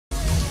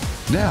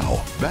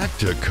Now, back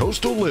to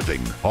Coastal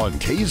Living on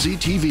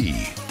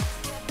KZTV.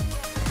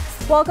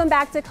 Welcome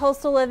back to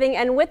Coastal Living,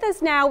 and with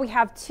us now we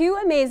have two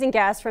amazing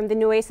guests from the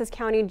Nueces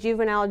County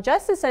Juvenile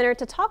Justice Center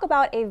to talk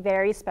about a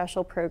very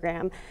special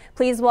program.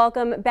 Please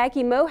welcome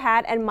Becky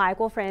Mohat and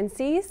Michael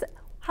Francis.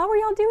 How are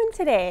y'all doing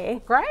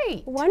today?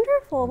 Great.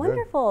 Wonderful,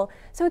 wonderful.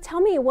 So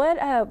tell me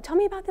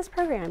about this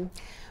program.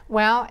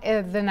 Well,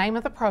 the name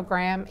of the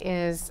program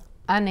is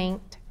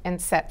Uninked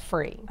and Set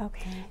Free.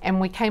 Okay.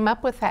 And we came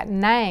up with that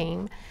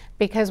name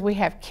because we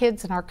have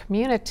kids in our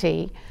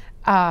community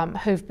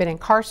who've been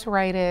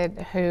incarcerated,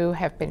 who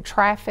have been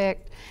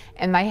trafficked,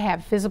 and they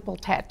have visible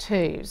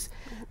tattoos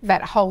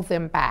that hold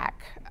them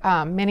back.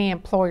 Many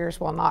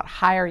employers will not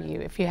hire you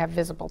if you have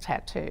visible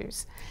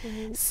tattoos.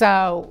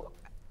 So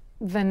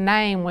the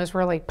name was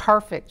really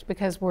perfect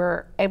because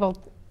we're able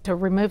to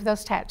remove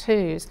those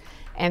tattoos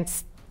and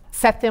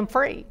set them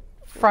free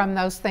from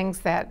those things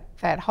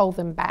that hold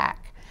them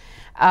back.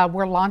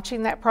 We're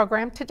launching that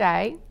program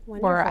today.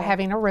 Wonderful. We're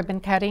having a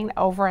ribbon cutting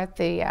over at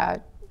the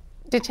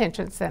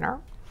detention center,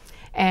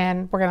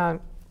 and we're going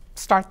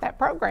to start that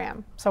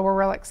program. So we're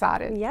real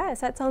excited.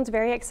 Yes, that sounds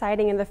very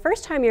exciting. And the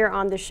first time you were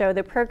on the show,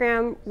 the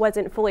program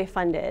wasn't fully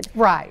funded.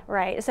 Right.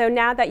 Right. So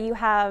now that you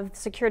have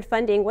secured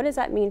funding, what does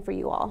that mean for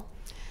you all?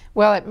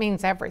 Well, it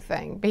means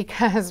everything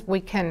because we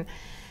can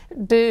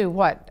do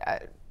what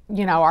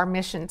our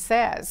mission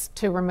says,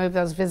 to remove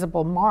those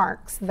visible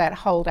marks that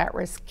hold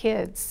at-risk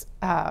kids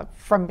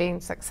from being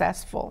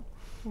successful.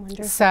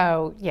 Wonderful.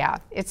 So yeah,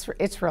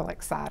 it's real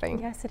exciting.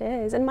 Yes, it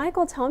is. And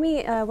Michael, tell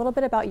me a little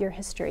bit about your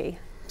history.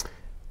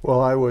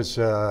 Well, I was,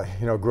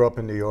 grew up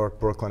in New York,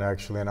 Brooklyn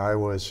actually, and I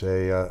was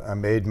a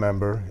MAID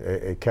member,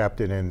 a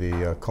captain in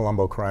the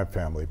Colombo crime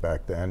family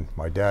back then.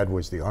 My dad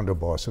was the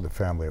underboss of the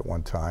family at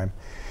one time.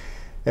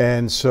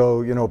 And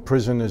so,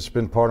 prison has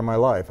been part of my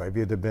life. I've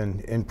either been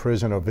in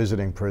prison or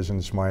visiting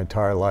prisons my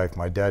entire life.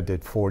 My dad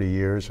did 40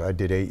 years, I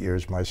did 8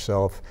 years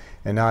myself,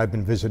 and now I've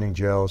been visiting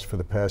jails for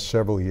the past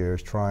several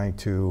years trying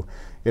to,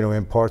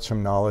 impart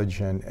some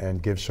knowledge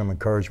and give some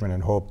encouragement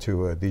and hope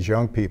to these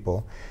young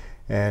people.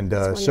 And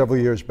several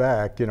years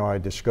back, I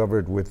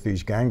discovered with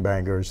these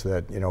gangbangers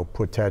that,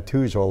 put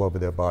tattoos all over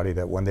their body,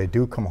 that when they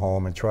do come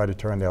home and try to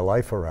turn their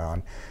life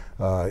around,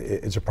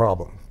 it's a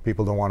problem.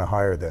 People don't want to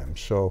hire them.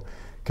 So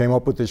came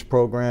up with this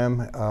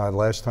program.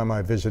 Last time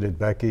I visited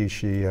Becky,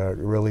 she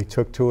really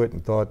took to it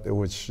and thought there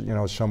was,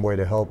 some way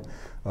to help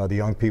the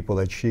young people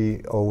that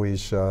she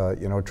always,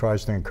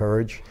 tries to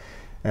encourage.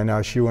 And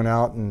now she went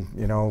out and,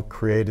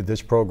 created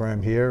this program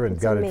here and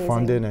got it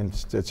funded. And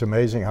it's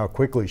amazing how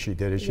quickly she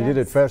did it. She did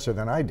it faster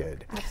than I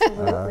did.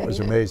 Absolutely. It was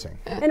amazing.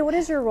 And what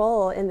is your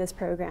role in this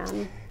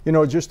program?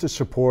 Just to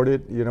support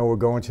it. We're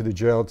going to the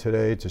jail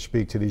today to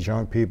speak to these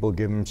young people,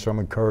 give them some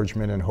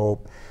encouragement and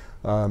hope.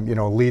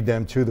 Lead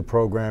them to the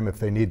program if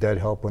they need that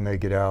help when they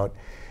get out.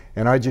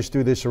 And I just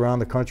do this around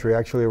the country,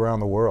 actually around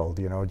the world,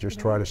 just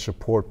try to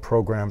support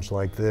programs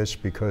like this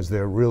because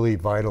they're really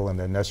vital and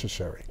they're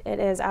necessary.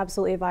 It is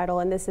absolutely vital,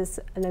 and this is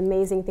an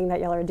amazing thing that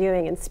y'all are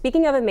doing. And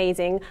speaking of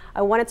amazing,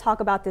 I want to talk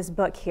about this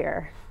book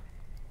here.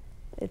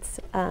 It's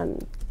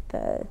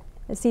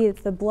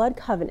it's the Blood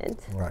Covenant.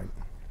 Right.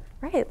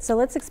 Right, so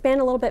let's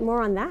expand a little bit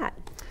more on that.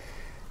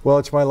 Well,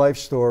 it's my life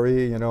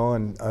story, and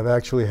I've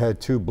actually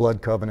had 2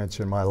 blood covenants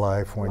in my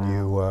life. When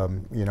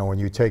when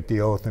you take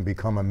the oath and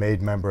become a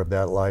MAID member of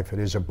that life, it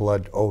is a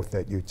blood oath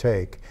that you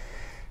take.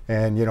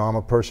 And I'm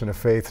a person of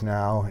faith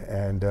now,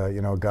 and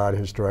God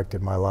has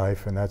directed my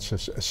life, and that's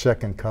a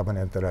second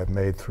covenant that I've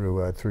made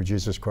through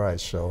Jesus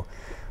Christ. So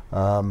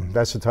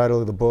that's the title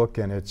of the book,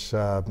 and it's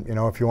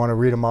if you want to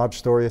read a mob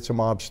story, it's a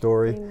mob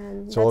story.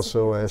 Amen. It's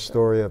also a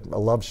story, a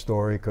love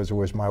story, because it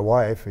was my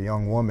wife, a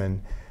young woman,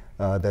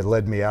 that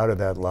led me out of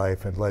that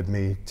life and led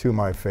me to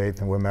my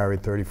faith, and we're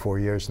married 34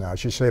 years now.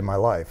 She saved my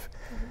life.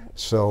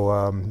 So,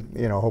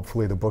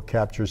 hopefully the book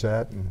captures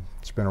that, and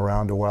it's been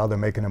around a while. They're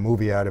making a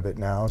movie out of it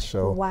now,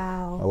 so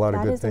wow, a lot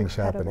of good things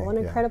happening. An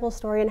incredible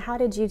story. And how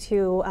did you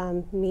two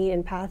meet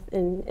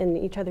in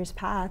each other's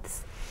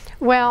paths?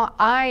 Well,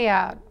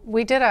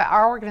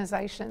 our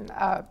organization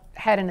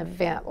had an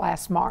event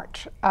last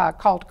March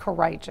called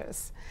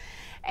Courageous,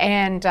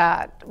 and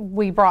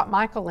we brought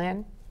Michael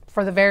in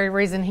for the very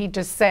reason he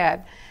just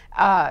said.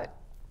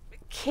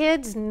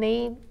 Kids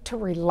need to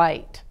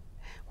relate.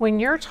 When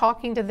you're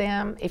talking to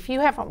them, if you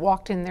haven't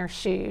walked in their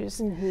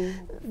shoes,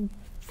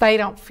 they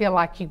don't feel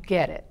like you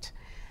get it.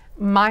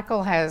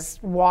 Michael has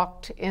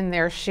walked in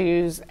their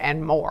shoes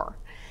and more.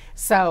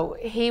 So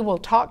he will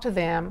talk to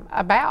them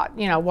about,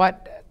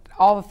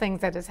 all the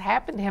things that has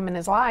happened to him in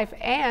his life,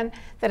 and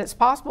that it's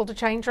possible to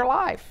change your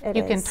life.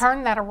 You can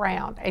turn that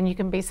around and you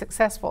can be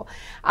successful.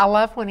 I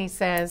love when he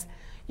says,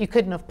 you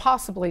couldn't have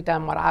possibly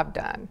done what I've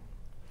done.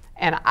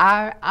 And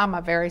I'm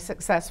a very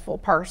successful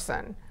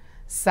person.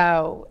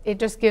 So it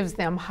just gives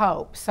them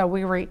hope. So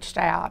we reached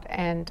out,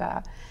 and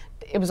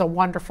it was a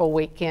wonderful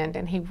weekend,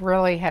 and he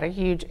really had a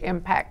huge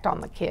impact on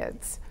the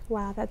kids.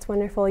 Wow, that's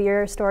wonderful.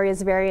 Your story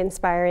is very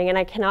inspiring, and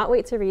I cannot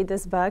wait to read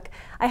this book.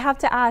 I have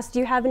to ask, do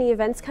you have any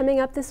events coming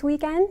up this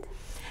weekend?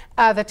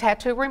 The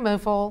tattoo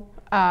removal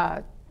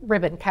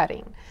ribbon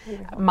cutting.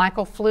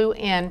 Michael flew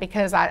in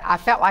because I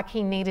felt like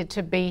he needed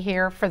to be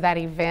here for that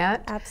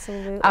event.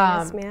 Absolutely,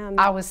 yes ma'am.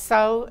 I was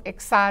so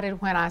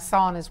excited when I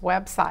saw on his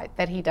website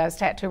that he does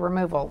tattoo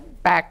removal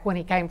back when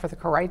he came for the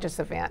Courageous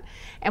event.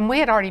 And we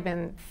had already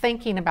been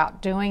thinking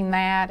about doing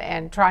that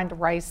and trying to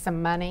raise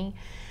some money.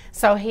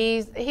 So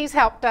he's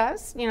helped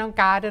us, you know,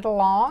 guided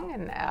along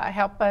and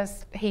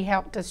he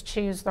helped us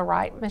choose the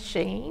right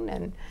machine,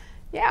 and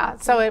yeah,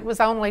 so it was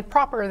only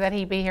proper that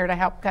he be here to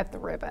help cut the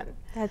ribbon.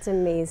 That's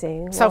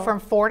amazing. So from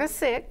 4 to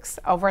 6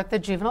 over at the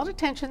Juvenile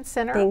Detention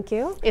Center. Thank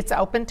you. It's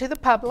open to the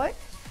public,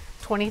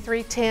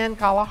 2310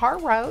 Kalahar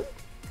Road,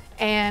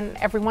 and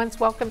everyone's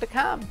welcome to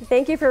come.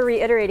 Thank you for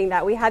reiterating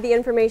that. We had the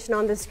information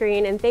on the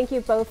screen, and thank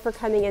you both for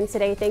coming in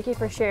today. Thank you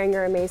for sharing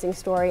your amazing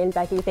story, and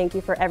Becky, thank you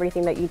for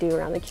everything that you do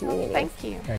around the community. Thank you.